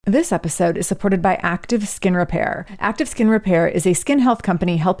This episode is supported by Active Skin Repair. Active Skin Repair is a skin health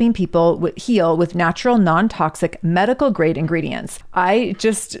company helping people heal with natural, non-toxic, medical-grade ingredients. I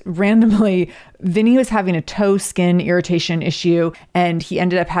just randomly, Vinny was having a toe skin irritation issue, and he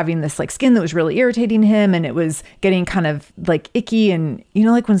ended up having this like skin that was really irritating him, and it was getting kind of like icky, and you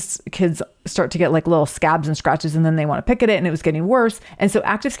know, like when kids start to get like little scabs and scratches and then they want to pick at it, and it was getting worse. And so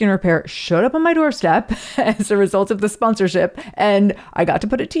Active Skin Repair showed up on my doorstep as a result of the sponsorship, and I got to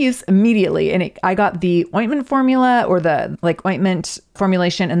put it to use immediately. And I got the ointment formula, or the like ointment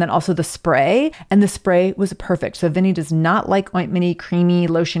formulation, and then also the spray, and the spray was perfect. So Vinny does not like ointmenty, creamy,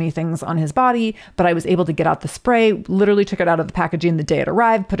 lotiony things on his body, but I was able to get out the spray, literally took it out of the packaging the day it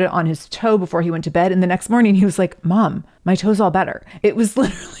arrived, put it on his toe before he went to bed. And the next morning he was like, "Mom, my toe's all better." It was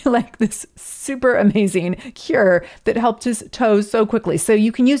literally like this super amazing cure that helped his toes so quickly. So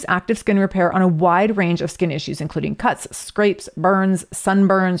you can use Active Skin Repair on a wide range of skin issues, including cuts, scrapes, burns,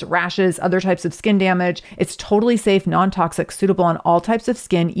 sunburns, rashes, other types of skin damage. It's totally safe, non-toxic, suitable on all types of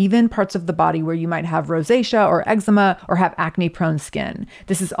skin, even parts of the body where you might have rosacea or eczema or have acne-prone skin.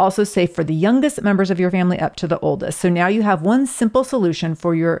 This is also safe for the youngest members of your family up to the oldest. So now you have one simple solution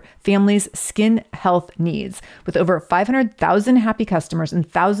for your family's skin health needs. With over 500,000 happy customers and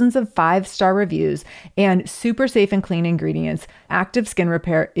thousands of 5-star reviews and super safe and clean ingredients, Active Skin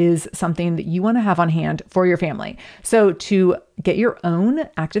Repair is something that you want to have on hand for your family. So to get your own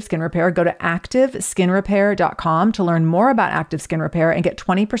Active Skin Repair, go to activeskinrepair.com to learn more about Active Skin Repair and get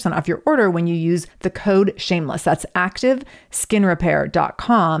 20% off your order when you use the code SHAMELESS. That's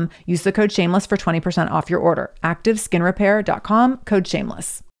activeskinrepair.com. Use the code SHAMELESS for 20% off your order. activeskinrepair.com, code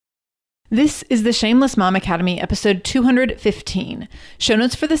SHAMELESS. This is the Shameless Mom Academy, episode 215. Show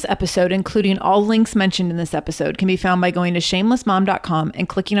notes for this episode, including all links mentioned in this episode, can be found by going to shamelessmom.com and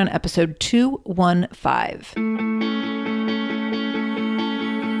clicking on episode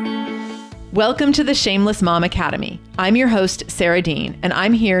 215. Welcome to the Shameless Mom Academy. I'm your host, Sarah Dean, and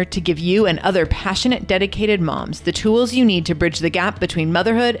I'm here to give you and other passionate, dedicated moms the tools you need to bridge the gap between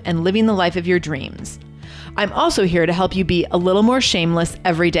motherhood and living the life of your dreams. I'm also here to help you be a little more shameless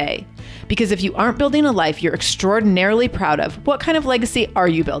every day. Because if you aren't building a life you're extraordinarily proud of, what kind of legacy are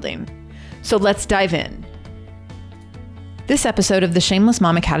you building? So let's dive in. This episode of the Shameless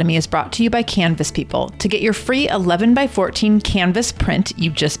Mom Academy is brought to you by Canvas People. To get your free 11x14 canvas print,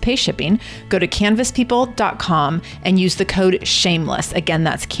 you just pay shipping. Go to canvaspeople.com and use the code SHAMELESS. Again,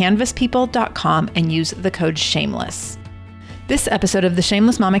 that's canvaspeople.com and use the code SHAMELESS. This episode of the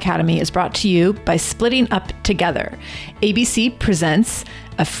Shameless Mom Academy is brought to you by Splitting Up Together. ABC presents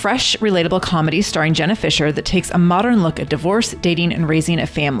a fresh, relatable comedy starring Jenna Fischer that takes a modern look at divorce, dating, and raising a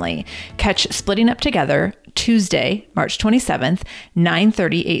family. Catch Splitting Up Together Tuesday, March 27th,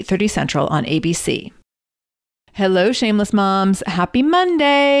 9:30, 8:30 Central on ABC. Hello, Shameless Moms. Happy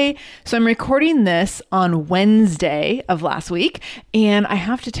Monday. So I'm recording this on Wednesday of last week, and I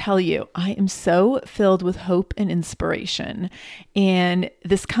have to tell you, I am so filled with hope and inspiration. And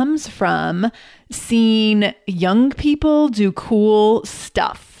this comes from seeing young people do cool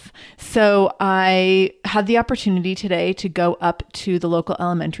stuff. So I had the opportunity today to go up to the local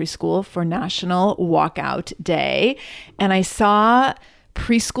elementary school for National Walkout Day, and I saw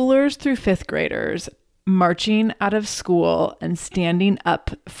preschoolers through fifth graders marching out of school and standing up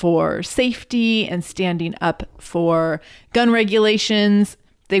for safety and standing up for gun regulations.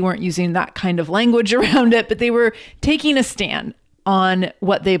 They weren't using that kind of language around it, but they were taking a stand on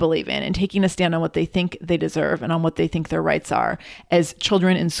what they believe in and taking a stand on what they think they deserve and on what they think their rights are as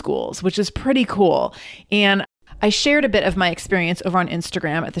children in schools, which is pretty cool. And I shared a bit of my experience over on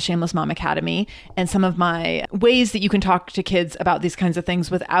Instagram at the Shameless Mom Academy and some of my ways that you can talk to kids about these kinds of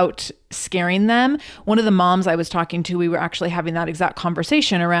things without scaring them. One of the moms I was talking to, we were actually having that exact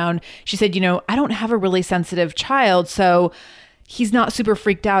conversation around, she said, I don't have a really sensitive child, so he's not super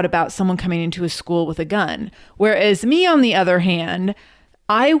freaked out about someone coming into his school with a gun. Whereas me, on the other hand,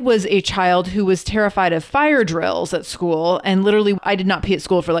 I was a child who was terrified of fire drills at school. And literally, I did not pee at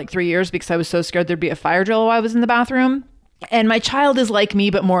school for like 3 years because I was so scared there'd be a fire drill while I was in the bathroom. And my child is like me,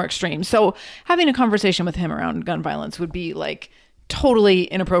 but more extreme. So having a conversation with him around gun violence would be like totally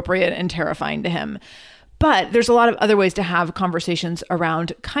inappropriate and terrifying to him. But there's a lot of other ways to have conversations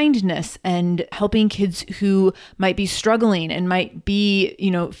around kindness and helping kids who might be struggling and might be,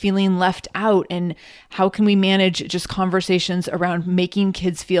 feeling left out. And how can we manage just conversations around making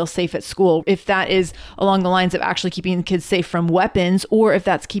kids feel safe at school? If that is along the lines of actually keeping kids safe from weapons, or if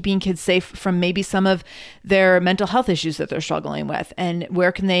that's keeping kids safe from maybe some of their mental health issues that they're struggling with, and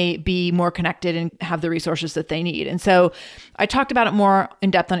where can they be more connected and have the resources that they need? And so I talked about it more in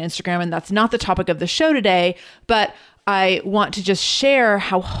depth on Instagram, and that's not the topic of the show today, but I want to just share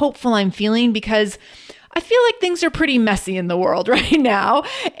how hopeful I'm feeling because I feel like things are pretty messy in the world right now.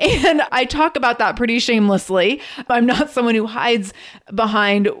 And I talk about that pretty shamelessly. I'm not someone who hides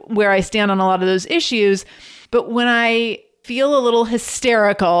behind where I stand on a lot of those issues. But when I feel a little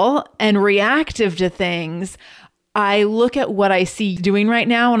hysterical and reactive to things, I look at what I see doing right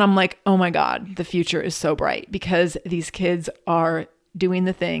now and I'm like, oh my God, the future is so bright because these kids are doing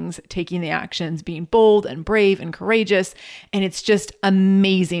the things, taking the actions, being bold and brave and courageous. And it's just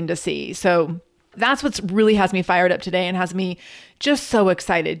amazing to see. So that's what's really has me fired up today and has me just so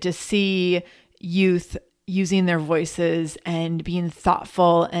excited to see youth using their voices and being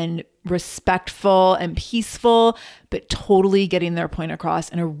thoughtful and respectful and peaceful, but totally getting their point across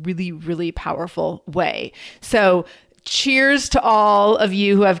in a really, really powerful way. So cheers to all of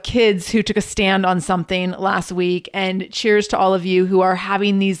you who have kids who took a stand on something last week, and cheers to all of you who are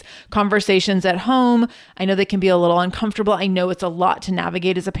having these conversations at home. I know they can be a little uncomfortable. I know it's a lot to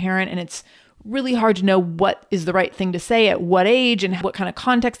navigate as a parent, and it's really hard to know what is the right thing to say at what age and what kind of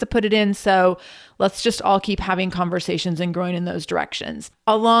context to put it in. So let's just all keep having conversations and growing in those directions.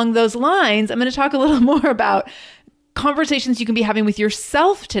 Along those lines, I'm going to talk a little more about conversations you can be having with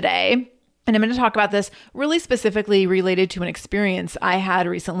yourself today. And I'm going to talk about this really specifically related to an experience I had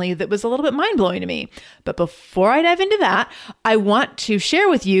recently that was a little bit mind-blowing to me. But before I dive into that, I want to share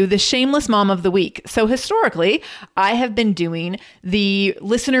with you the Shameless Mom of the Week. So historically, I have been doing the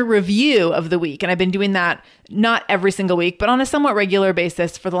listener review of the week. And I've been doing that not every single week, but on a somewhat regular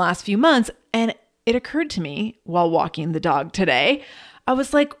basis for the last few months. And it occurred to me while walking the dog today, I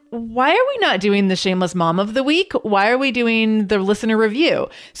was like, why are we not doing the Shameless Mom of the Week? Why are we doing the listener review?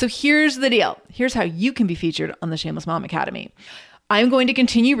 So here's the deal. Here's how you can be featured on the Shameless Mom Academy. I'm going to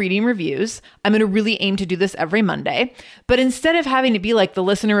continue reading reviews. I'm going to really aim to do this every Monday. But instead of having to be like the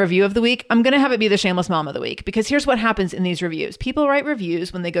listener review of the week, I'm going to have it be the Shameless Mom of the Week. Because here's what happens in these reviews. People write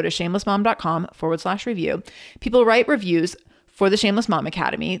reviews when they go to shamelessmom.com/review. People write reviews for the Shameless Mom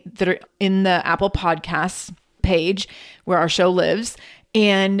Academy that are in the Apple Podcasts page where our show lives.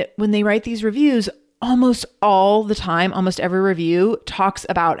 And when they write these reviews, almost all the time, almost every review talks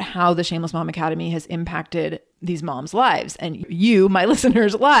about how the Shameless Mom Academy has impacted these moms' lives and you, my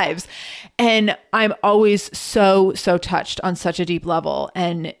listeners' lives. And I'm always so touched on such a deep level.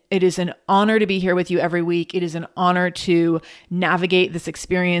 And it is an honor to be here with you every week. It is an honor to navigate this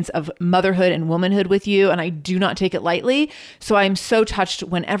experience of motherhood and womanhood with you. And I do not take it lightly. So I'm so touched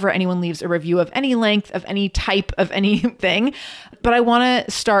whenever anyone leaves a review of any length, of any type, of anything. But I want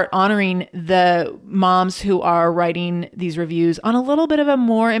to start honoring the moms who are writing these reviews on a little bit of a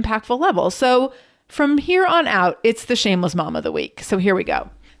more impactful level. So from here on out, it's the Shameless Mom of the Week. So here we go.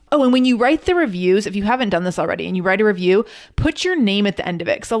 Oh, and when you write the reviews, if you haven't done this already and you write a review, put your name at the end of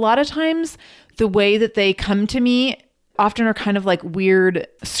it. Because a lot of times the way that they come to me often are kind of like weird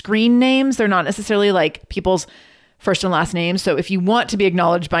screen names. They're not necessarily like people's first and last names. So if you want to be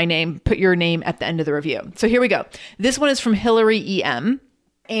acknowledged by name, put your name at the end of the review. So here we go. This one is from Hillary EM.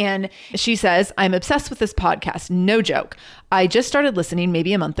 And she says, I'm obsessed with this podcast. No joke. I just started listening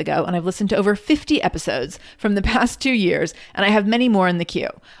maybe a month ago, and I've listened to over 50 episodes from the past 2 years, and I have many more in the queue.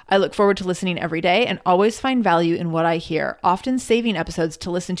 I look forward to listening every day and always find value in what I hear, often saving episodes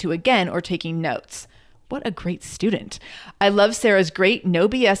to listen to again or taking notes. What a great student. I love Sarah's great no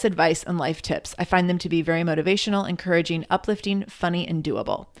BS advice and life tips. I find them to be very motivational, encouraging, uplifting, funny, and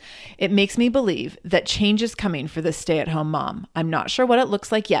doable. It makes me believe that change is coming for this stay-at-home mom. I'm not sure what it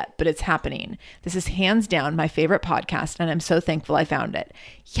looks like yet, but it's happening. This is hands down my favorite podcast, and I'm so thankful I found it.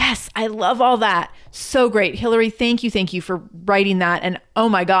 Yes, I love all that. So great. Hillary, thank you for writing that. And oh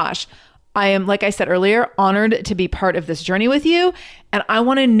my gosh, I am, like I said earlier, honored to be part of this journey with you. And I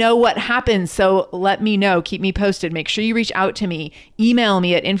want to know what happens. So let me know. Keep me posted. Make sure you reach out to me. Email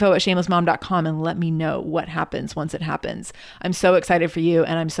me at info@shamelessmom.com and let me know what happens once it happens. I'm so excited for you.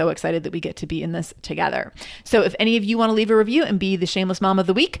 And I'm so excited that we get to be in this together. So if any of you want to leave a review and be the Shameless Mom of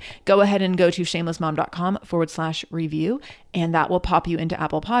the Week, go ahead and go to shamelessmom.com/review. And that will pop you into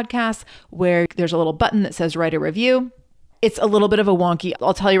Apple Podcasts where there's a little button that says write a review. It's a little bit of a wonky,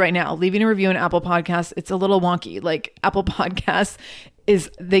 I'll tell you right now, leaving a review in Apple Podcasts, it's a little wonky. Like Apple Podcasts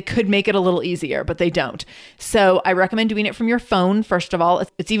they could make it a little easier, but they don't. So I recommend doing it from your phone. First of all,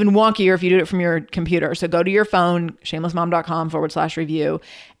 it's even wonkier if you do it from your computer. So go to your phone, shamelessmom.com/review,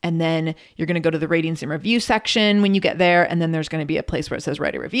 And then you're going to go to the ratings and review section when you get there. And then there's going to be a place where it says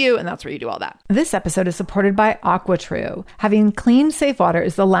write a review. And that's where you do all that. This episode is supported by AquaTrue. Having clean, safe water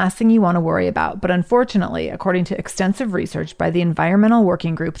is the last thing you want to worry about. But unfortunately, according to extensive research by the Environmental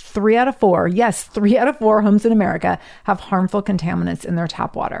Working Group, 3 out of 4 homes in America have harmful contaminants in their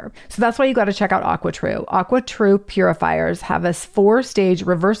tap water. So that's why you got to check out AquaTrue. AquaTrue purifiers have a 4-stage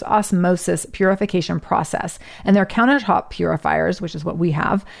reverse osmosis purification process. And their countertop purifiers, which is what we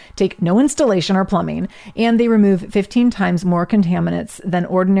have, take no installation or plumbing, and they remove 15 times more contaminants than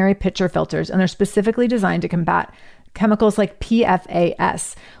ordinary pitcher filters, and they're specifically designed to combat chemicals like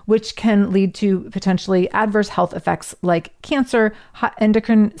PFAS, which can lead to potentially adverse health effects like cancer,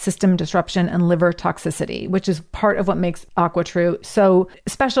 endocrine system disruption, and liver toxicity, which is part of what makes AquaTrue so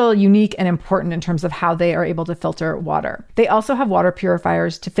special, unique, and important in terms of how they are able to filter water. They also have water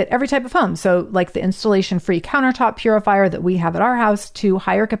purifiers to fit every type of home. So like the installation-free countertop purifier that we have at our house to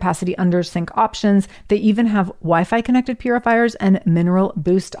higher capacity under sink options. They even have Wi-Fi connected purifiers and mineral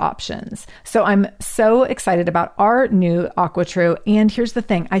boost options. So I'm so excited about our new AquaTrue. And here's the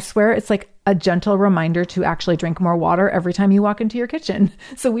thing. I swear it's like a gentle reminder to actually drink more water every time you walk into your kitchen.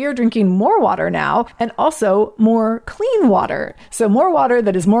 So we are drinking more water now and also more clean water. So more water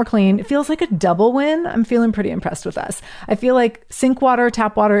that is more clean. It feels like a double win. I'm feeling pretty impressed with us. I feel like sink water,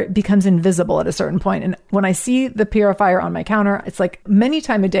 tap water becomes invisible at a certain point. And when I see the purifier on my counter, it's like many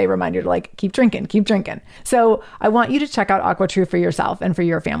time a day reminder to like, keep drinking, keep drinking. So I want you to check out AquaTrue for yourself and for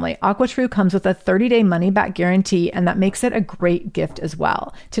your family. AquaTrue comes with a 30-day money-back guarantee, and that makes it a great gift as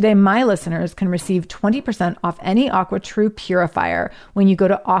well. Today, my listeners can receive 20% off any AquaTrue purifier when you go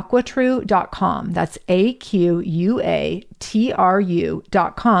to aquatrue.com. That's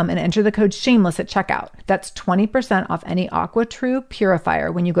AQUATRU.com and enter the code shameless at checkout. That's 20% off any AquaTrue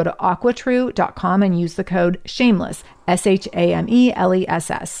purifier when you go to aquatrue.com and use the code shameless,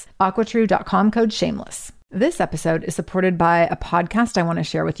 SHAMELESS. aquatrue.com code shameless. This episode is supported by a podcast I want to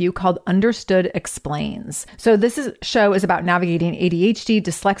share with you called Understood Explains. So show is about navigating ADHD,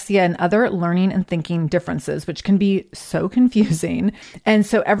 dyslexia, and other learning and thinking differences, which can be so confusing. And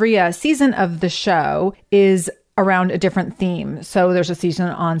so every season of the show is around a different theme. So there's a season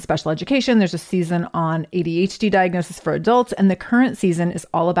on special education, there's a season on ADHD diagnosis for adults, and the current season is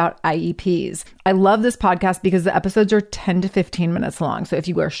all about IEPs. I love this podcast because the episodes are 10 to 15 minutes long. So if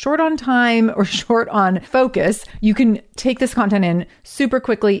you are short on time or short on focus, you can take this content in super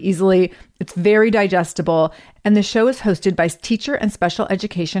quickly, easily. It's very digestible. And the show is hosted by teacher and special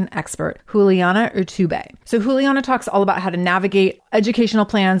education expert Juliana Urtubey. So Juliana talks all about how to navigate educational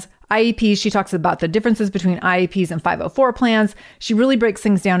plans, IEPs. She talks about the differences between IEPs and 504 plans. She really breaks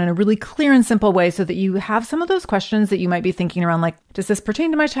things down in a really clear and simple way so that you have some of those questions that you might be thinking around, like, does this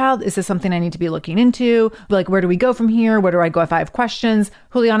pertain to my child? Is this something I need to be looking into? Like, where do we go from here? Where do I go if I have questions?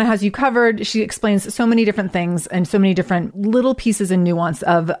 Juliana has you covered. She explains so many different things and so many different little pieces and nuance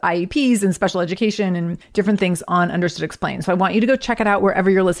of IEPs and special education and different things on Understood Explains. So I want you to go check it out wherever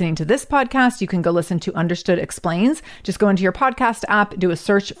you're listening to this podcast. You can go listen to Understood Explains. Just go into your podcast app, do a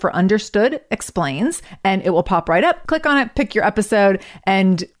search for Understood Explains, and it will pop right up. Click on it, pick your episode,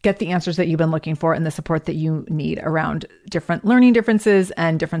 and get the answers that you've been looking for and the support that you need around different learning differences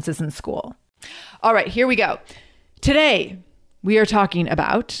and differences in school. All right, here we go. Today, we are talking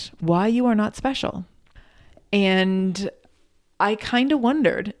about why you are not special. And I kind of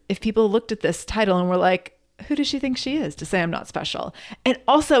wondered if people looked at this title and were like, who does she think she is to say I'm not special? And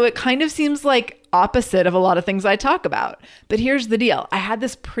also, it kind of seems like opposite of a lot of things I talk about. But here's the deal. I had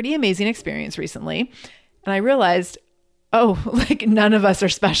this pretty amazing experience recently, and I realized, oh, like none of us are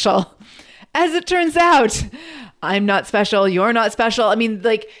special. As it turns out, I'm not special. You're not special. I mean,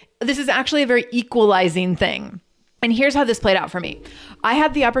 like, this is actually a very equalizing thing. And here's how this played out for me. I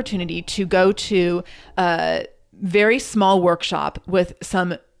had the opportunity to go to a very small workshop with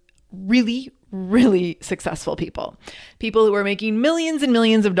some really successful people who are making millions and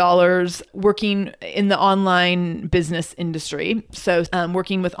millions of dollars working in the online business industry. So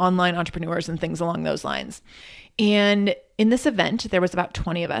working with online entrepreneurs and things along those lines. And in this event, there was about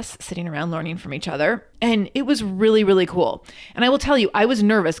 20 of us sitting around learning from each other. And it was really, really cool. And I will tell you, I was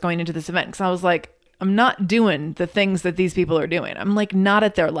nervous going into this event because I was like, I'm not doing the things that these people are doing. I'm like not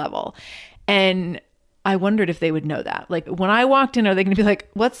at their level. And I wondered if they would know that. Like when I walked in, are they going to be like,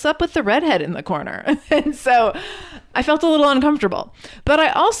 what's up with the redhead in the corner? And so I felt a little uncomfortable. But I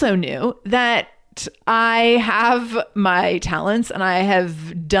also knew that I have my talents and I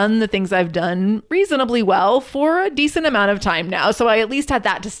have done the things I've done reasonably well for a decent amount of time now. So I at least had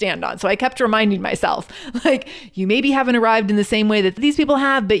that to stand on. So I kept reminding myself, like, you maybe haven't arrived in the same way that these people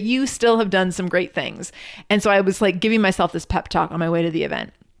have, but you still have done some great things. And so I was like giving myself this pep talk on my way to the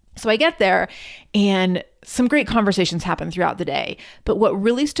event. So I get there and some great conversations happen throughout the day. But what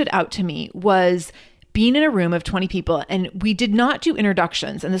really stood out to me was being in a room of 20 people, and we did not do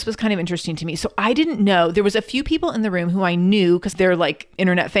introductions. And this was kind of interesting to me. So I didn't know, there was a few people in the room who I knew because they're like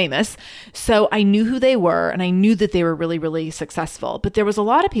internet famous. So I knew who they were and I knew that they were really, really successful. But there was a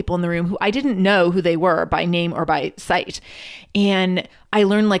lot of people in the room who I didn't know who they were by name or by sight. And I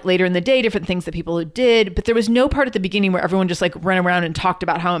learned like later in the day different things that people did, but there was no part at the beginning where everyone just like ran around and talked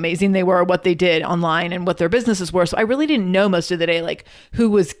about how amazing they were, what they did online and what their businesses were. So I really didn't know most of the day, like who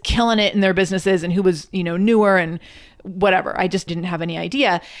was killing it in their businesses and who was, newer and whatever. I just didn't have any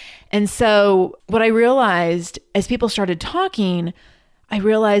idea. And so what I realized as people started talking, I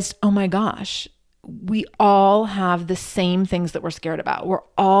realized, oh my gosh, we all have the same things that we're scared about. We're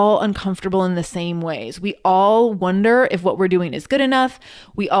all uncomfortable in the same ways. We all wonder if what we're doing is good enough.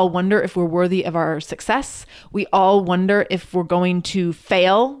 We all wonder if we're worthy of our success. We all wonder if we're going to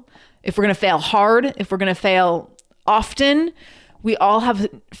fail, if we're going to fail hard, if we're going to fail often. We all have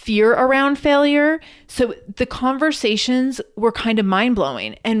fear around failure. So the conversations were kind of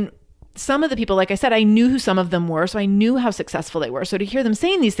mind-blowing. And some of the people, like I said, I knew who some of them were, so I knew how successful they were. So to hear them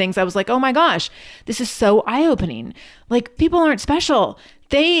saying these things, I was like, oh my gosh, this is so eye-opening. Like, people aren't special.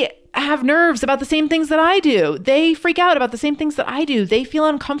 They have nerves about the same things that I do. They freak out about the same things that I do. They feel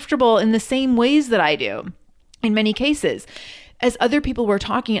uncomfortable in the same ways that I do in many cases. As other people were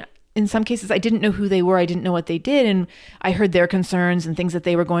talking, in some cases, I didn't know who they were. I didn't know what they did. And I heard their concerns and things that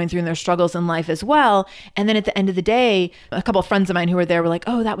they were going through and their struggles in life as well. And then at the end of the day, a couple of friends of mine who were there were like,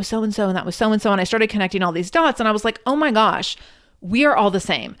 oh, that was so-and-so and that was so-and-so. And I started connecting all these dots and I was like, oh my gosh, we are all the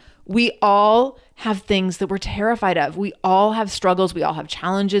same. We all have things that we're terrified of. We all have struggles. We all have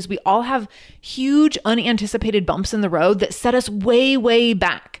challenges. We all have huge unanticipated bumps in the road that set us way, way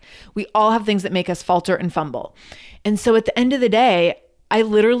back. We all have things that make us falter and fumble. And so at the end of the day, I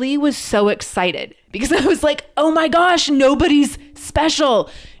literally was so excited because I was like, oh my gosh, nobody's special.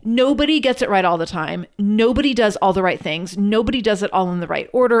 Nobody gets it right all the time. Nobody does all the right things. Nobody does it all in the right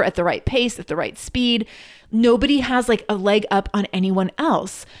order, at the right pace, at the right speed. Nobody has like a leg up on anyone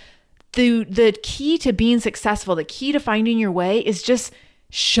else. The key to being successful, the key to finding your way is just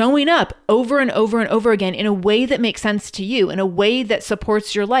showing up over and over and over again in a way that makes sense to you, in a way that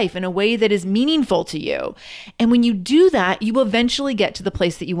supports your life, in a way that is meaningful to you. And when you do that, you will eventually get to the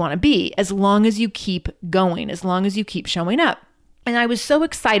place that you want to be, as long as you keep going, as long as you keep showing up. And I was so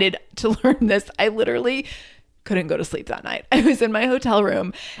excited to learn this. I literally couldn't go to sleep that night. I was in my hotel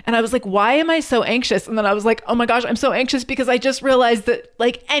room and I was like, why am I so anxious? And then I was like, oh my gosh, I'm so anxious because I just realized that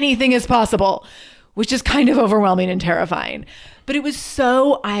like anything is possible, which is kind of overwhelming and terrifying. But it was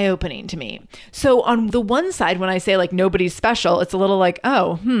so eye-opening to me. So on the one side, when I say like nobody's special, it's a little like,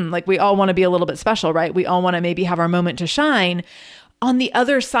 like we all want to be a little bit special, right? We all want to maybe have our moment to shine. On the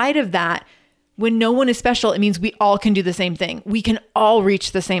other side of that, when no one is special, it means we all can do the same thing. We can all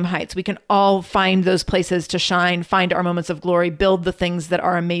reach the same heights. We can all find those places to shine, find our moments of glory, build the things that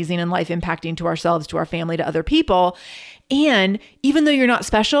are amazing and life impacting to ourselves, to our family, to other people. And even though you're not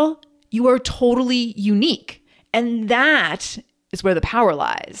special, you are totally unique. And that is where the power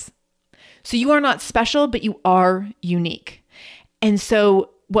lies. So you are not special, but you are unique. And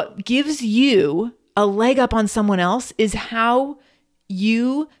so what gives you a leg up on someone else is how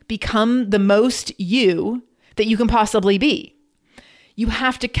you become the most you that you can possibly be. You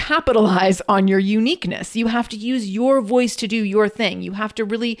have to capitalize on your uniqueness. You have to use your voice to do your thing. You have to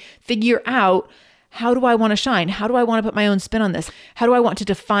really figure out, how do I want to shine? How do I want to put my own spin on this? How do I want to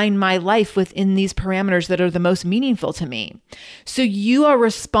define my life within these parameters that are the most meaningful to me? So you are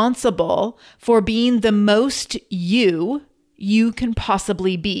responsible for being the most you can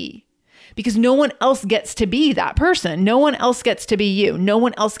possibly be. Because no one else gets to be that person. No one else gets to be you. No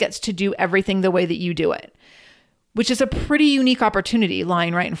one else gets to do everything the way that you do it, which is a pretty unique opportunity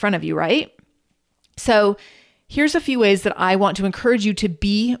lying right in front of you, right? So here's a few ways that I want to encourage you to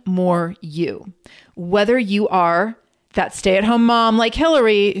be more you. Whether you are that stay-at-home mom like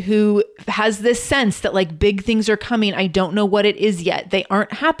Hillary who has this sense that like big things are coming. I don't know what it is yet. They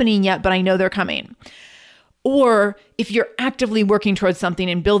aren't happening yet, but I know they're coming. Or if you're actively working towards something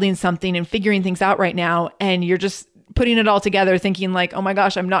and building something and figuring things out right now, and you're just putting it all together thinking like, oh my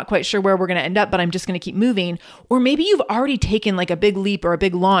gosh, I'm not quite sure where we're going to end up, but I'm just going to keep moving. Or maybe you've already taken like a big leap or a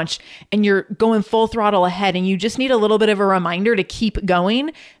big launch and you're going full throttle ahead and you just need a little bit of a reminder to keep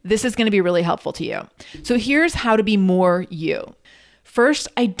going. This is going to be really helpful to you. So here's how to be more you. First,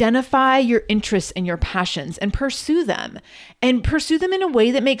 identify your interests and your passions and pursue them. And pursue them in a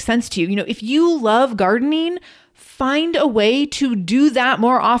way that makes sense to you. You know, if you love gardening, find a way to do that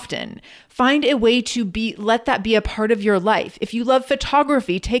more often. find a way to let that be a part of your life. If you love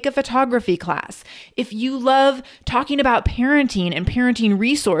photography, take a photography class. If you love talking about parenting and parenting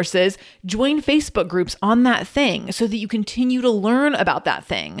resources, join Facebook groups on that thing so that you continue to learn about that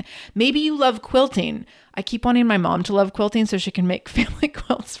thing. Maybe you love quilting. I keep wanting my mom to love quilting so she can make family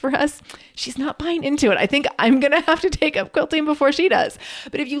quilts for us. She's not buying into it. I think I'm going to have to take up quilting before she does.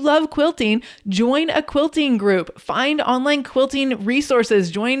 But if you love quilting, join a quilting group. Find online quilting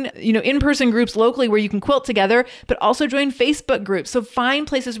resources. Join, in-person groups locally where you can quilt together, but also join Facebook groups. So find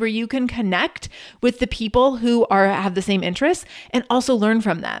places where you can connect with the people who have the same interests and also learn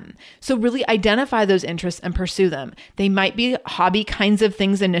from them. So really identify those interests and pursue them. They might be hobby kinds of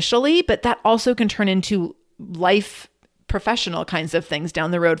things initially, but that also can turn into life professional kinds of things down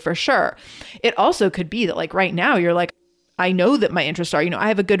the road for sure. It also could be that like right now you're like, I know that my interests are, I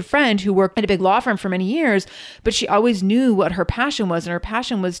have a good friend who worked at a big law firm for many years, but she always knew what her passion was. And her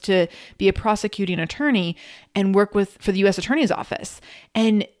passion was to be a prosecuting attorney and work for the U.S. Attorney's Office.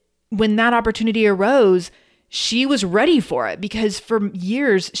 And when that opportunity arose, she was ready for it because for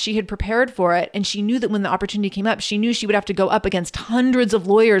years she had prepared for it. And she knew that when the opportunity came up, she knew she would have to go up against hundreds of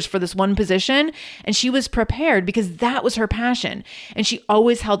lawyers for this one position. And she was prepared because that was her passion. And she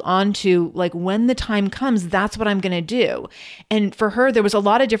always held on to like, when the time comes, that's what I'm going to do. And for her, there was a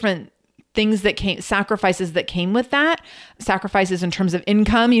lot of different sacrifices that came with that, sacrifices in terms of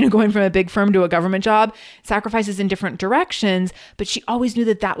income, going from a big firm to a government job, sacrifices in different directions, but she always knew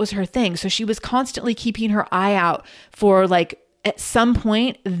that was her thing. So she was constantly keeping her eye out for like, at some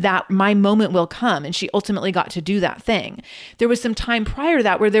point that my moment will come. And she ultimately got to do that thing. There was some time prior to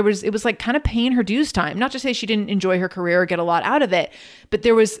that where it was like kind of paying her dues time. Not to say she didn't enjoy her career or get a lot out of it, but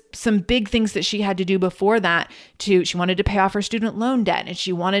there was some big things that she had to do before that she wanted to pay off her student loan debt and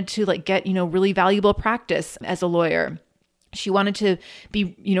she wanted to like get, really valuable practice as a lawyer. She wanted to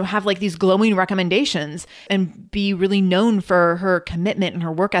be, have like these glowing recommendations and be really known for her commitment and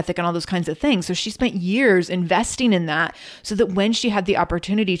her work ethic and all those kinds of things. So she spent years investing in that so that when she had the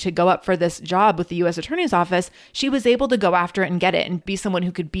opportunity to go up for this job with the U.S. Attorney's Office, she was able to go after it and get it and be someone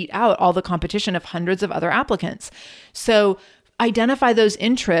who could beat out all the competition of hundreds of other applicants. So identify those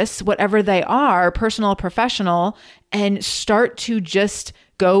interests, whatever they are, personal, professional, and start to just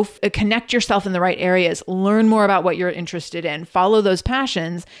go connect yourself in the right areas, learn more about what you're interested in, follow those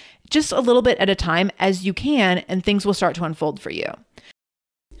passions just a little bit at a time as you can, and things will start to unfold for you.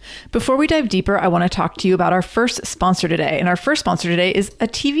 Before we dive deeper, I want to talk to you about our first sponsor today. And our first sponsor today is a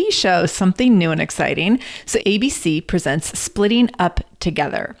TV show, something new and exciting. So ABC presents Splitting Up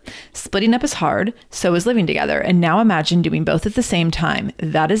Together. Splitting up is hard, so is living together. And now imagine doing both at the same time.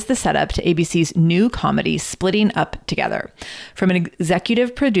 That is the setup to ABC's new comedy, Splitting Up Together. From an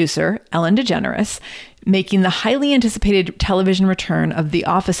executive producer, Ellen DeGeneres, making the highly anticipated television return of The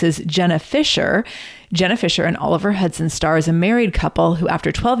Office's Jenna Fisher and Oliver Hudson star as a married couple who,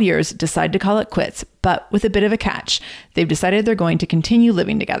 after 12 years, decide to call it quits, but with a bit of a catch. They've decided they're going to continue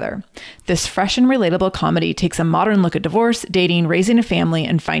living together. This fresh and relatable comedy takes a modern look at divorce, dating, raising a family,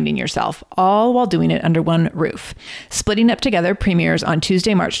 and finding yourself, all while doing it under one roof. Splitting Up Together premieres on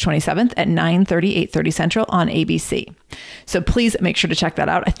Tuesday, March 27th at 9:30, 8:30 Central on ABC. So please make sure to check that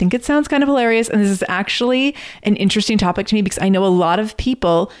out. I think it sounds kind of hilarious, and this is actually an interesting topic to me because I know a lot of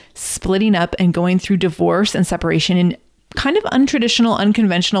people splitting up and going through divorce and separation in kind of untraditional,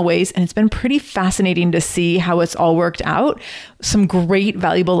 unconventional ways. And it's been pretty fascinating to see how it's all worked out. Some great,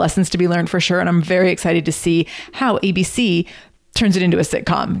 valuable lessons to be learned for sure. And I'm very excited to see how ABC turns it into a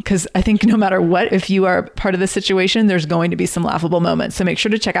sitcom, because I think no matter what, if you are part of the situation, there's going to be some laughable moments. So make sure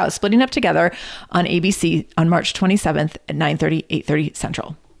to check out Splitting Up Together on ABC on March 27th at 9:30, 8:30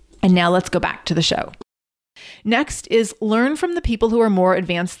 Central. And now let's go back to the show. Next is learn from the people who are more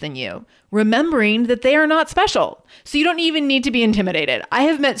advanced than you, remembering that they are not special. So you don't even need to be intimidated. I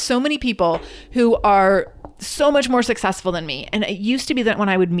have met so many people who are so much more successful than me. And it used to be that when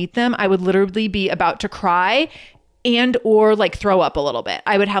I would meet them, I would literally be about to cry and or like throw up a little bit.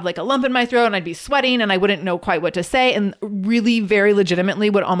 I would have like a lump in my throat and I'd be sweating and I wouldn't know quite what to say, and really very legitimately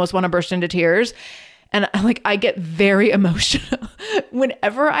would almost want to burst into tears. And I get very emotional.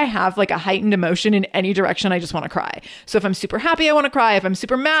 Whenever I have like a heightened emotion in any direction, I just want to cry. So if I'm super happy, I want to cry. If I'm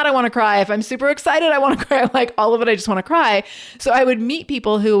super mad, I want to cry. If I'm super excited, I want to cry. Like all of it, I just want to cry. So I would meet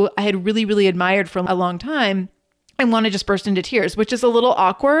people who I had really, really admired for a long time. and want to just burst into tears, which is a little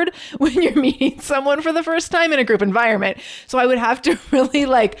awkward when you're meeting someone for the first time in a group environment. So I would have to really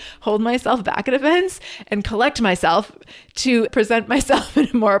like hold myself back at events and collect myself to present myself in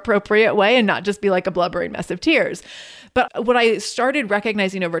a more appropriate way and not just be like a blubbering mess of tears. But what I started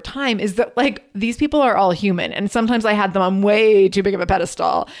recognizing over time is that like these people are all human. And sometimes I had them on way too big of a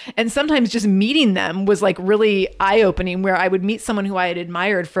pedestal. And sometimes just meeting them was like really eye-opening, where I would meet someone who I had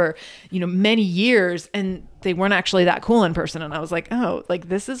admired for, many years, and they weren't actually that cool in person. And I was like, oh, like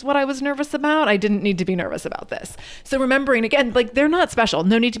this is what I was nervous about. I didn't need to be nervous about this. So remembering again, like they're not special.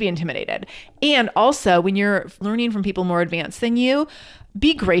 No need to be intimidated. And also when you're learning from people more advanced than you,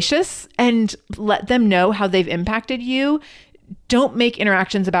 be gracious and let them know how they've impacted you. Don't make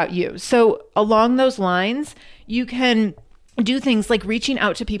interactions about you. So along those lines, you can do things like reaching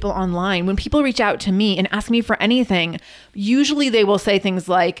out to people online. When people reach out to me and ask me for anything, usually they will say things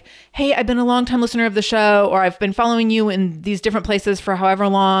like, hey, I've been a long time listener of the show, or I've been following you in these different places for however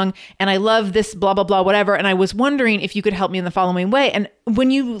long, and I love this blah, blah, blah, whatever. And I was wondering if you could help me in the following way. And when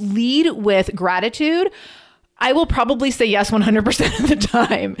you lead with gratitude, I will probably say yes 100% of the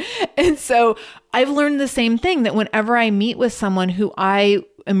time. And so I've learned the same thing, that whenever I meet with someone who I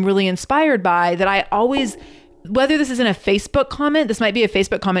am really inspired by, that I always, whether this is in a Facebook comment, this might be a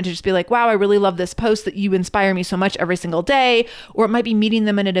Facebook comment to just be like, wow, I really love this post, that you inspire me so much every single day. Or it might be meeting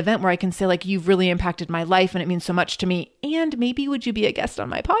them in an event where I can say like, you've really impacted my life and it means so much to me. And maybe would you be a guest on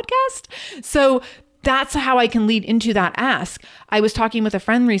my podcast? So that's how I can lead into that ask. I was talking with a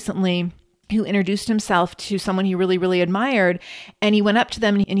friend recently who introduced himself to someone he really, really admired. And he went up to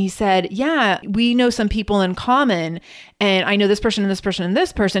them and he said, yeah, we know some people in common. And I know this person and this person and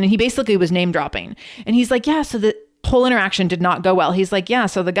this person. And he basically was name dropping. And he's like, yeah, so the whole interaction did not go well. He's like, yeah,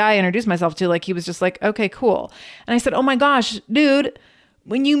 so the guy I introduced myself to, like, he was just like, okay, cool. And I said, oh my gosh, dude,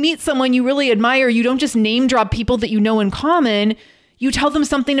 when you meet someone you really admire, you don't just name drop people that you know in common. You tell them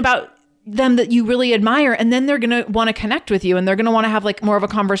something about them that you really admire, and then they're going to want to connect with you, and they're going to want to have like more of a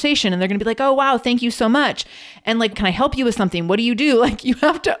conversation, and they're going to be like, oh, wow, thank you so much. And like, can I help you with something? What do you do? Like, you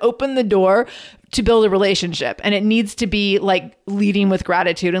have to open the door to build a relationship, and it needs to be like leading with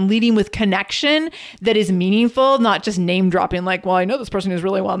gratitude and leading with connection that is meaningful, not just name dropping like, well, I know this person is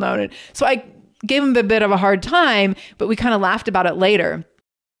really well known. And so I gave him a bit of a hard time, but we kind of laughed about it later.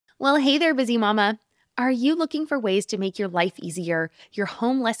 Well, hey there, busy mama. Are you looking for ways to make your life easier, your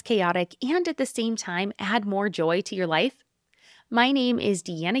home less chaotic, and at the same time add more joy to your life? My name is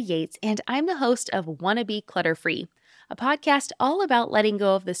Deanna Yates, and I'm the host of Wanna Be Clutter-Free, a podcast all about letting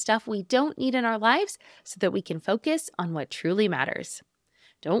go of the stuff we don't need in our lives so that we can focus on what truly matters.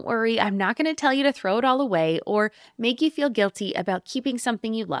 Don't worry, I'm not going to tell you to throw it all away or make you feel guilty about keeping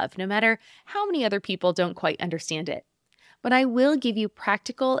something you love, no matter how many other people don't quite understand it. But I will give you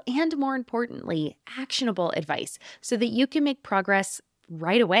practical and, more importantly, actionable advice so that you can make progress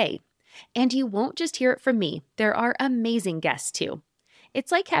right away. And you won't just hear it from me. There are amazing guests too.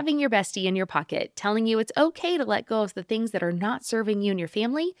 It's like having your bestie in your pocket telling you it's okay to let go of the things that are not serving you and your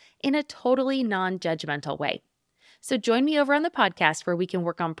family in a totally non-judgmental way. So join me over on the podcast where we can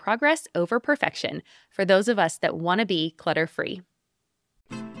work on progress over perfection for those of us that want to be clutter-free.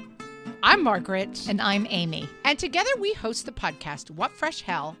 I'm Margaret. And I'm Amy. And together we host the podcast, What Fresh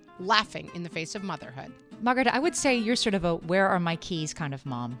Hell? Laughing in the Face of Motherhood. Margaret, I would say you're sort of a where are my keys kind of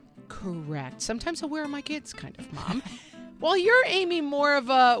mom. Correct. Sometimes a where are my kids kind of mom. Well, you're, Amy, more of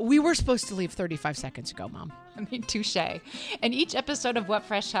a we were supposed to leave 35 seconds ago, mom. I mean, touche. In each episode of What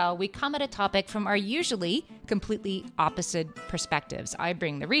Fresh Hell, we come at a topic from our usually completely opposite perspectives. I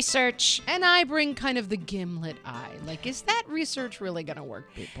bring the research. And I bring kind of the gimlet eye. Like, is that research really going to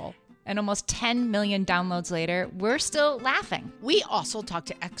work, people? And almost 10 million downloads later, we're still laughing. We also talk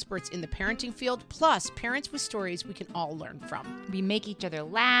to experts in the parenting field, plus parents with stories we can all learn from. We make each other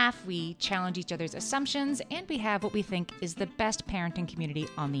laugh, we challenge each other's assumptions, and we have what we think is the best parenting community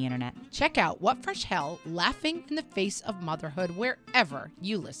on the internet. Check out What Fresh Hell? Laughing in the Face of Motherhood wherever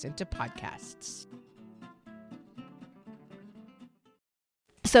you listen to podcasts.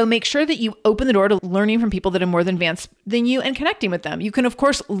 So make sure that you open the door to learning from people that are more advanced than you and connecting with them. You can, of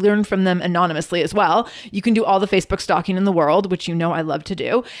course, learn from them anonymously as well. You can do all the Facebook stalking in the world, which you know I love to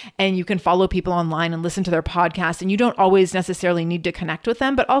do. And you can follow people online and listen to their podcasts. And you don't always necessarily need to connect with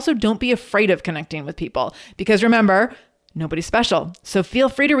them, but also don't be afraid of connecting with people. Because remember, nobody's special. So feel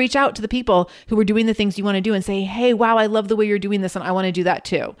free to reach out to the people who are doing the things you want to do and say, hey, wow, I love the way you're doing this and I want to do that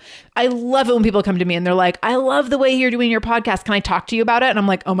too. I love it when people come to me and they're like, I love the way you're doing your podcast. Can I talk to you about it? And I'm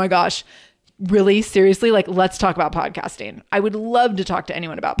like, oh my gosh, really? Seriously? Like, let's talk about podcasting. I would love to talk to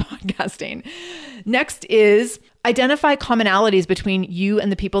anyone about podcasting. Next is identify commonalities between you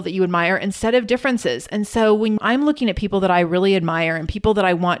and the people that you admire instead of differences. And so when I'm looking at people that I really admire and people that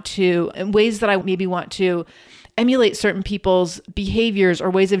I want to, and ways that I maybe want to emulate certain people's behaviors or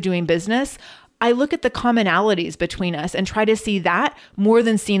ways of doing business, I look at the commonalities between us and try to see that more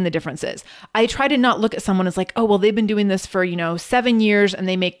than seeing the differences. I try to not look at someone as like, oh, well, they've been doing this for, 7 years and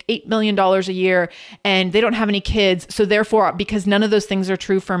they make $8 million a year and they don't have any kids. So therefore, because none of those things are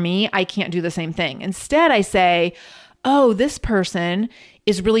true for me, I can't do the same thing. Instead, I say, oh, this person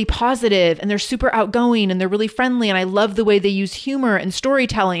is really positive and they're super outgoing and they're really friendly. And I love the way they use humor and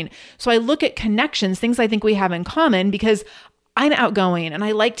storytelling. So I look at connections, things I think we have in common, because I'm outgoing and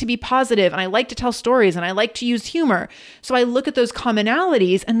I like to be positive and I like to tell stories and I like to use humor. So I look at those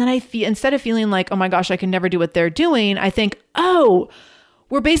commonalities and then I feel, instead of feeling like, oh my gosh, I can never do what they're doing, I think, oh,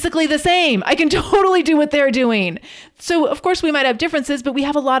 we're basically the same. I can totally do what they're doing. So of course we might have differences, but we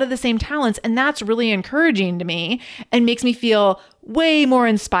have a lot of the same talents. And that's really encouraging to me and makes me feel way more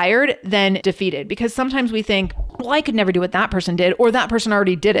inspired than defeated, because sometimes we think, well, I could never do what that person did, or that person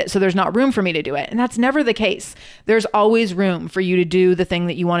already did it, so there's not room for me to do it. And that's never the case. There's always room for you to do the thing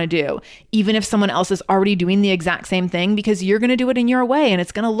that you want to do, even if someone else is already doing the exact same thing, because you're going to do it in your way and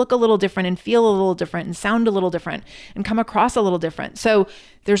it's going to look a little different and feel a little different and sound a little different and come across a little different. So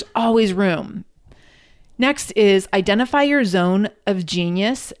there's always room. Next is identify your zone of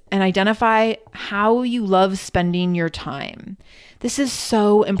genius and identify how you love spending your time. This is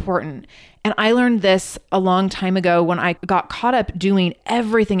so important. And I learned this a long time ago when I got caught up doing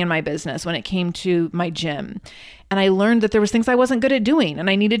everything in my business when it came to my gym. And I learned that there was things I wasn't good at doing and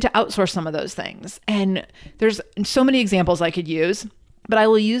I needed to outsource some of those things. And there's so many examples I could use, but I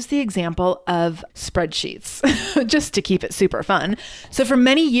will use the example of spreadsheets just to keep it super fun. So for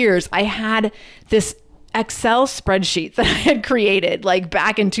many years, I had this Excel spreadsheet that I had created like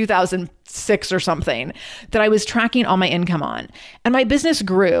back in 2006 or something that I was tracking all my income on. And my business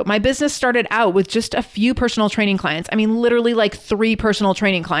grew. My business started out with just a few personal training clients. I mean, literally like 3 personal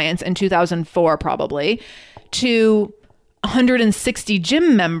training clients in 2004, probably, to 160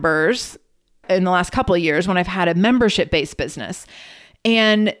 gym members in the last couple of years when I've had a membership-based business.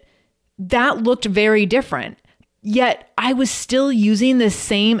 And that looked very different. Yet I was still using the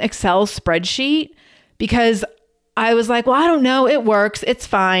same Excel spreadsheet because I was like, well, I don't know. It works. It's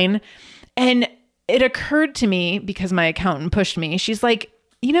fine. And it occurred to me, because my accountant pushed me, she's like,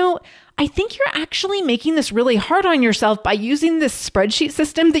 I think you're actually making this really hard on yourself by using this spreadsheet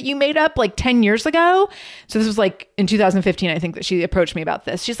system that you made up like 10 years ago. So this was like in 2015, I think, that she approached me about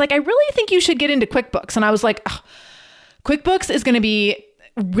this. She's like, I really think you should get into QuickBooks. And I was like, QuickBooks is going to be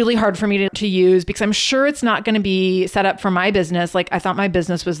really hard for me to use because I'm sure it's not going to be set up for my business. Like I thought my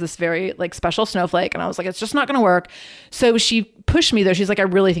business was this very like special snowflake, and I was like, it's just not going to work. So she pushed me though. She's like, I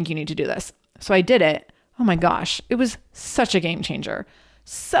really think you need to do this. So I did it. Oh my gosh. It was such a game changer.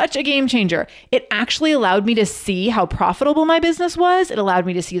 Such a game changer. It actually allowed me to see how profitable my business was. It allowed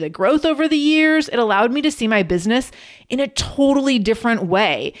me to see the growth over the years. It allowed me to see my business in a totally different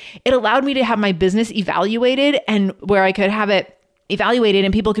way. It allowed me to have my business evaluated, and where I could have it evaluated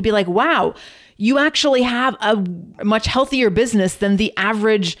and people could be like, wow, you actually have a much healthier business than the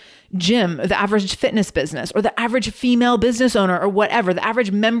average gym, the average fitness business, or the average female business owner, or whatever, the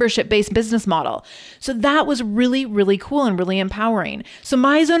average membership-based business model. So that was really, really cool and really empowering. So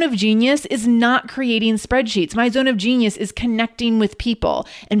my zone of genius is not creating spreadsheets. My zone of genius is connecting with people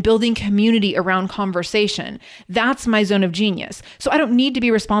and building community around conversation. That's my zone of genius. So I don't need to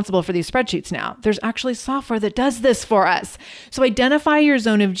be responsible for these spreadsheets now. There's actually software that does this for us. So identify your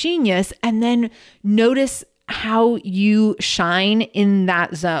zone of genius and then notice how you shine in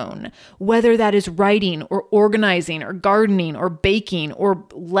that zone, whether that is writing or organizing or gardening or baking or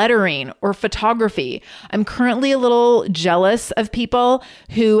lettering or photography. I'm currently a little jealous of people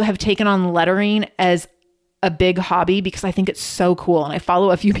who have taken on lettering as a big hobby because I think it's so cool. And I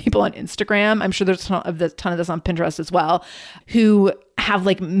follow a few people on Instagram. I'm sure there's a ton of this on Pinterest as well, who have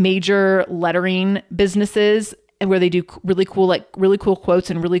like major lettering businesses and where they do really cool quotes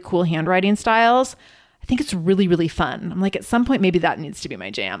and really cool handwriting styles. I think it's really, really fun. I'm like, at some point, maybe that needs to be my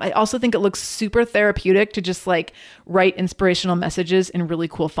jam. I also think it looks super therapeutic to just like write inspirational messages in really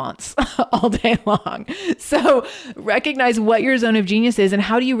cool fonts all day long. So recognize what your zone of genius is and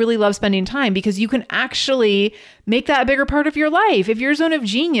how do you really love spending time, because you can actually make that a bigger part of your life. If your zone of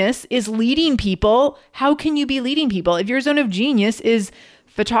genius is leading people, how can you be leading people? If your zone of genius is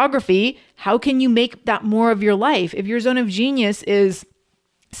photography, how can you make that more of your life? If your zone of genius is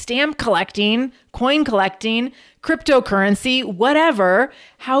stamp collecting, coin collecting, cryptocurrency, whatever.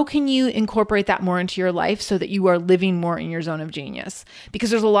 How can you incorporate that more into your life so that you are living more in your zone of genius? Because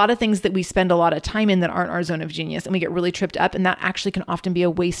there's a lot of things that we spend a lot of time in that aren't our zone of genius, and we get really tripped up, and that actually can often be a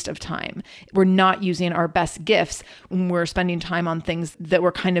waste of time. We're not using our best gifts when we're spending time on things that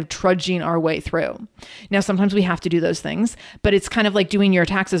we're kind of trudging our way through. Now, sometimes we have to do those things, but it's kind of like doing your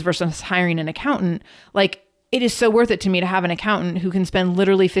taxes versus hiring an accountant. Like, it is so worth it to me to have an accountant who can spend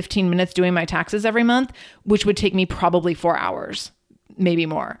literally 15 minutes doing my taxes every month, which would take me probably 4 hours, maybe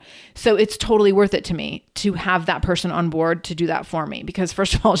more. So it's totally worth it to me to have that person on board to do that for me, because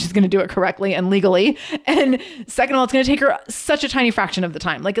first of all, she's going to do it correctly and legally. And second of all, it's going to take her such a tiny fraction of the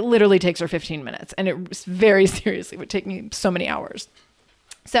time. Like, it literally takes her 15 minutes, and it very seriously would take me so many hours.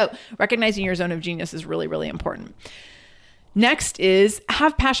 So recognizing your zone of genius is really, really important. Next is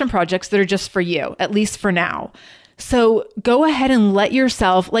have passion projects that are just for you, at least for now. So go ahead and let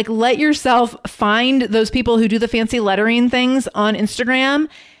yourself find those people who do the fancy lettering things on Instagram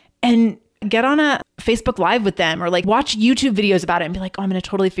and get on a Facebook Live with them, or like watch YouTube videos about it and be like, oh, I'm going to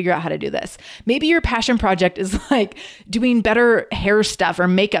totally figure out how to do this. Maybe your passion project is like doing better hair stuff or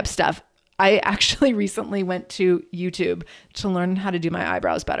makeup stuff. I actually recently went to YouTube to learn how to do my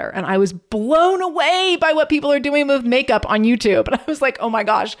eyebrows better. And I was blown away by what people are doing with makeup on YouTube. And I was like, oh my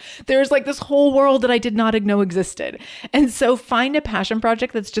gosh, there's like this whole world that I did not know existed. And so find a passion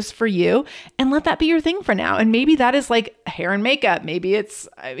project that's just for you and let that be your thing for now. And maybe that is like hair and makeup. Maybe it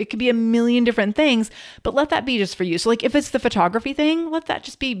could be a million different things, but let that be just for you. So like if it's the photography thing, let that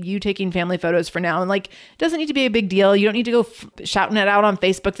just be you taking family photos for now. And like, it doesn't need to be a big deal. You don't need to go shouting it out on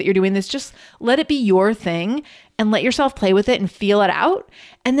Facebook that you're doing this. Just let it be your thing and let yourself play with it and feel it out.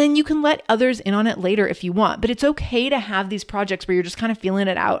 And then you can let others in on it later if you want. But it's okay to have these projects where you're just kind of feeling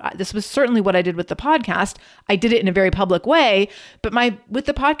it out. This was certainly what I did with the podcast. I did it in a very public way, but with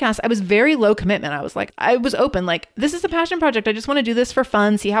the podcast, I was very low commitment. I was open, like, this is a passion project. I just want to do this for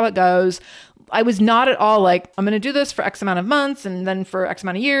fun, see how it goes. I was not at all like, I'm going to do this for X amount of months and then for X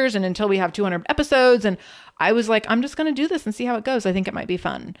amount of years and until we have 200 episodes. And I was like, I'm just going to do this and see how it goes. I think it might be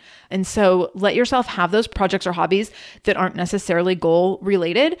fun. And so let yourself have those projects or hobbies that aren't necessarily goal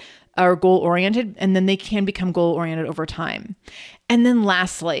related or goal oriented, and then they can become goal oriented over time. And then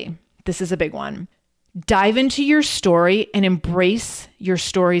lastly, this is a big one. Dive into your story and embrace your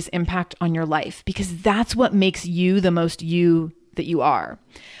story's impact on your life, because that's what makes you the most you that you are.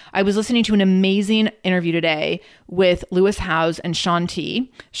 I was listening to an amazing interview today with Lewis Howes and Shaun T.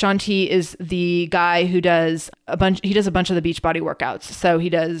 Shaun T is the guy who does a bunch of the Beachbody workouts. So he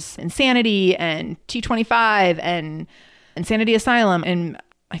does Insanity and T25 and Insanity Asylum, and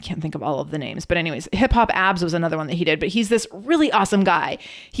I can't think of all of the names, but anyways, Hip Hop Abs was another one that he did, but he's this really awesome guy.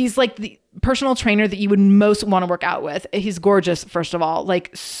 He's like the personal trainer that you would most want to work out with. He's gorgeous, first of all,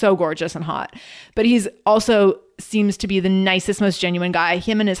 like so gorgeous and hot, but he's also seems to be the nicest, most genuine guy.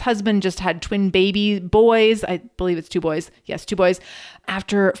 Him and his husband just had twin baby boys. I believe it's 2 boys. Yes, 2 boys.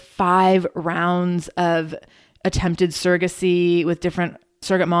 After 5 rounds of attempted surrogacy with different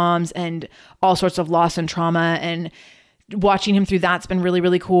surrogate moms and all sorts of loss and trauma, and watching him through that's been really,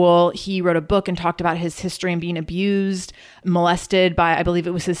 really cool. He wrote a book and talked about his history and being abused, molested by, I believe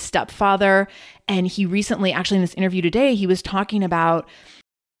it was his stepfather. And he recently, actually in this interview today, he was talking about.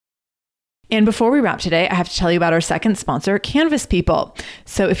 And before we wrap today, I have to tell you about our second sponsor, Canvas People.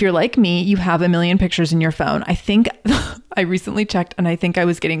 So if you're like me, you have a million pictures in your phone. I think I recently checked and I think I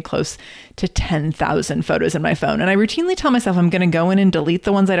was getting close to 10,000 photos in my phone. And I routinely tell myself I'm going to go in and delete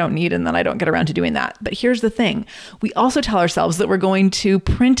the ones I don't need, and then I don't get around to doing that. But here's the thing. We also tell ourselves that we're going to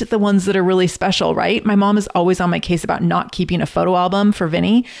print the ones that are really special, right? My mom is always on my case about not keeping a photo album for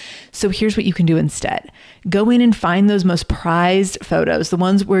Vinny. So here's what you can do instead. Go in and find those most prized photos, the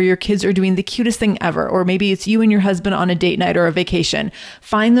ones where your kids are doing the cutest thing ever, or maybe it's you and your husband on a date night or a vacation.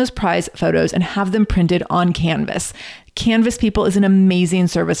 Find those prize photos and have them printed on Canvas. Canvas People is an amazing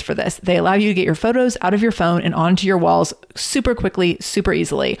service for this. They allow you to get your photos out of your phone and onto your walls super quickly, super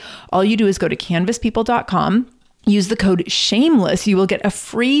easily. All you do is go to canvaspeople.com. Use the code SHAMELESS. You will get a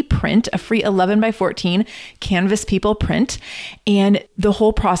free print, a free 11x14 Canvas People print. And the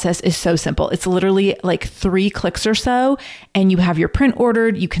whole process is so simple. It's literally like 3 clicks or so, and you have your print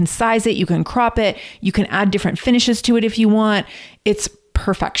ordered. You can size it, you can crop it, you can add different finishes to it if you want. It's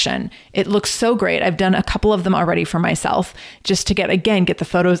perfection. It looks so great. I've done a couple of them already for myself just to get the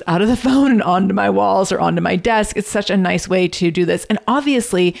photos out of the phone and onto my walls or onto my desk. It's such a nice way to do this. And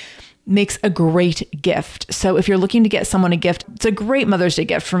obviously, makes a great gift. So if you're looking to get someone a gift, it's a great Mother's Day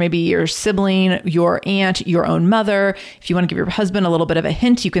gift for maybe your sibling, your aunt, your own mother. If you want to give your husband a little bit of a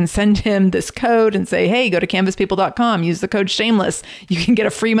hint, you can send him this code and say, hey, go to canvaspeople.com, use the code shameless. You can get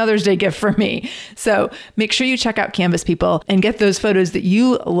a free Mother's Day gift from me. So make sure you check out Canvas People and get those photos that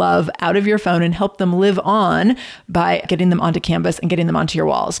you love out of your phone and help them live on by getting them onto Canvas and getting them onto your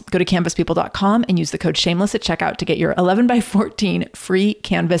walls. Go to canvaspeople.com and use the code shameless at checkout to get your 11 by 14 free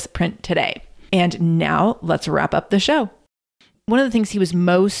canvas print today. And now let's wrap up the show. One of the things he was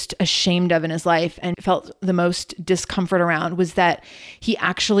most ashamed of in his life and felt the most discomfort around was that he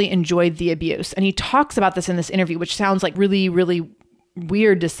actually enjoyed the abuse. And he talks about this in this interview, which sounds like really, really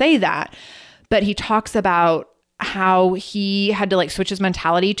weird to say that, but he talks about how he had to like switch his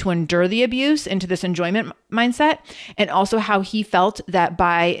mentality to endure the abuse into this enjoyment mindset. And also how he felt that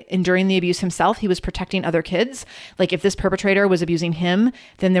by enduring the abuse himself, he was protecting other kids. Like if this perpetrator was abusing him,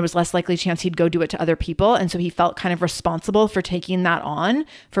 then there was less likely chance he'd go do it to other people. And so he felt kind of responsible for taking that on,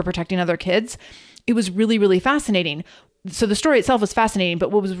 for protecting other kids. It was really, really fascinating. So the story itself was fascinating, but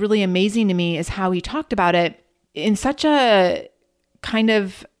what was really amazing to me is how he talked about it in such a kind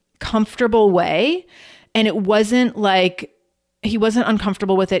of comfortable way. And it wasn't like, he wasn't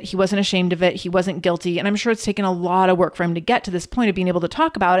uncomfortable with it. He wasn't ashamed of it. He wasn't guilty. And I'm sure it's taken a lot of work for him to get to this point of being able to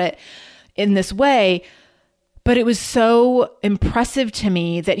talk about it in this way. But it was so impressive to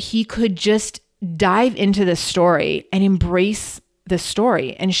me that he could just dive into this story and embrace the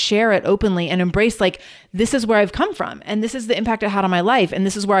story and share it openly and embrace like, this is where I've come from and this is the impact it had on my life and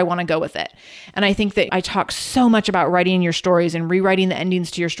this is where I want to go with it. And I think that I talk so much about writing your stories and rewriting the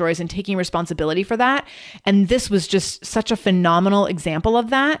endings to your stories and taking responsibility for that. And this was just such a phenomenal example of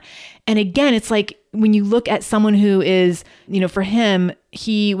that. And again, it's like when you look at someone who is, for him,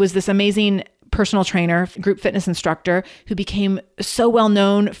 he was this amazing personal trainer, group fitness instructor who became so well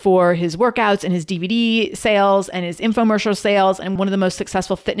known for his workouts and his DVD sales and his infomercial sales and one of the most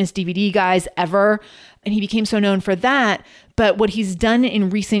successful fitness DVD guys ever. And he became so known for that. But what he's done in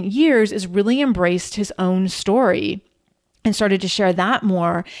recent years is really embraced his own story and started to share that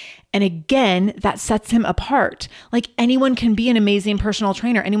more. And again, that sets him apart. Like anyone can be an amazing personal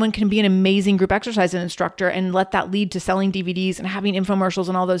trainer. Anyone can be an amazing group exercise instructor and let that lead to selling DVDs and having infomercials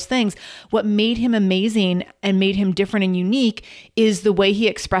and all those things. What made him amazing and made him different and unique is the way he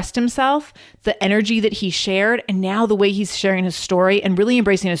expressed himself, the energy that he shared, and now the way he's sharing his story and really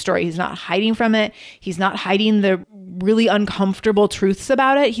embracing his story. He's not hiding from it. He's not hiding the really uncomfortable truths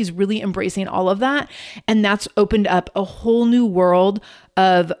about it. He's really embracing all of that. And that's opened up a whole new world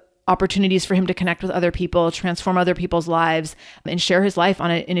of opportunities for him to connect with other people, transform other people's lives, and share his life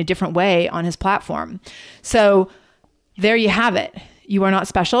in a different way on his platform. So there you have it. You are not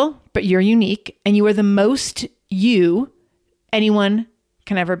special, but you're unique, and you are the most you anyone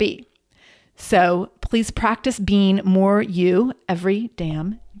can ever be. So please practice being more you every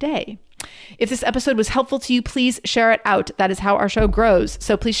damn day. If this episode was helpful to you, please share it out. That is how our show grows.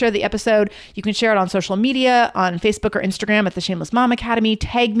 So please share the episode. You can share it on social media, on Facebook or Instagram at the Shameless Mom Academy.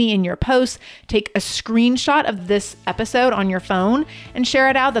 Tag me in your posts. Take a screenshot of this episode on your phone and share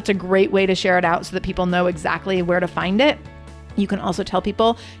it out. That's a great way to share it out so that people know exactly where to find it. You can also tell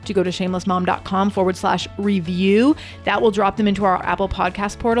people to go to shamelessmom.com/review. That will drop them into our Apple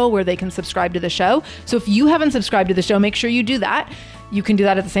Podcast portal where they can subscribe to the show. So if you haven't subscribed to the show, make sure you do that. You can do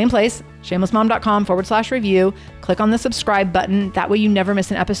that at the same place, shamelessmom.com/review. Click on the subscribe button. That way you never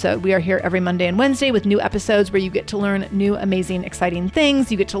miss an episode. We are here every Monday and Wednesday with new episodes where you get to learn new, amazing, exciting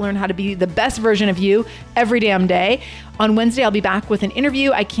things. You get to learn how to be the best version of you every damn day. On Wednesday, I'll be back with an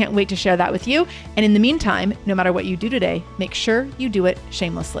interview. I can't wait to share that with you. And in the meantime, no matter what you do today, make sure you do it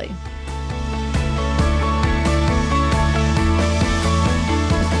shamelessly.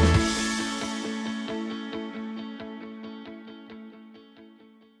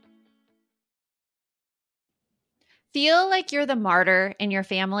 Feel like you're the martyr in your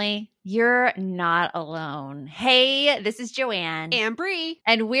family? You're not alone. Hey, this is Joanne. And Bree.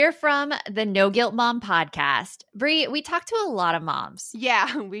 And we're from the No Guilt Mom podcast. Bree, we talk to a lot of moms.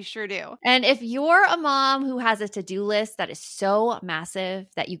 Yeah, we sure do. And if you're a mom who has a to-do list that is so massive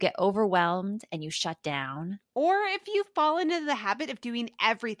that you get overwhelmed and you shut down, or if you fall into the habit of doing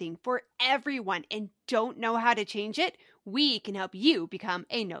everything for everyone and don't know how to change it, we can help you become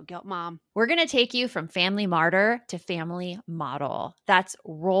a no-guilt mom. we're going to take you from family martyr to family model. That's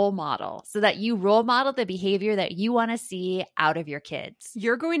role model, so that you role model the behavior that you want to see out of your kids.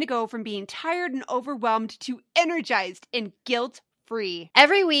 You're going to go from being tired and overwhelmed to energized and guilt-free. free.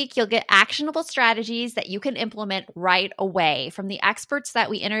 Every week, you'll get actionable strategies that you can implement right away from the experts that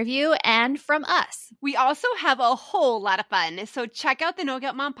we interview and from us. We also have a whole lot of fun, so check out the No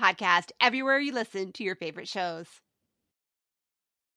Guilt Mom podcast everywhere you listen to your favorite shows.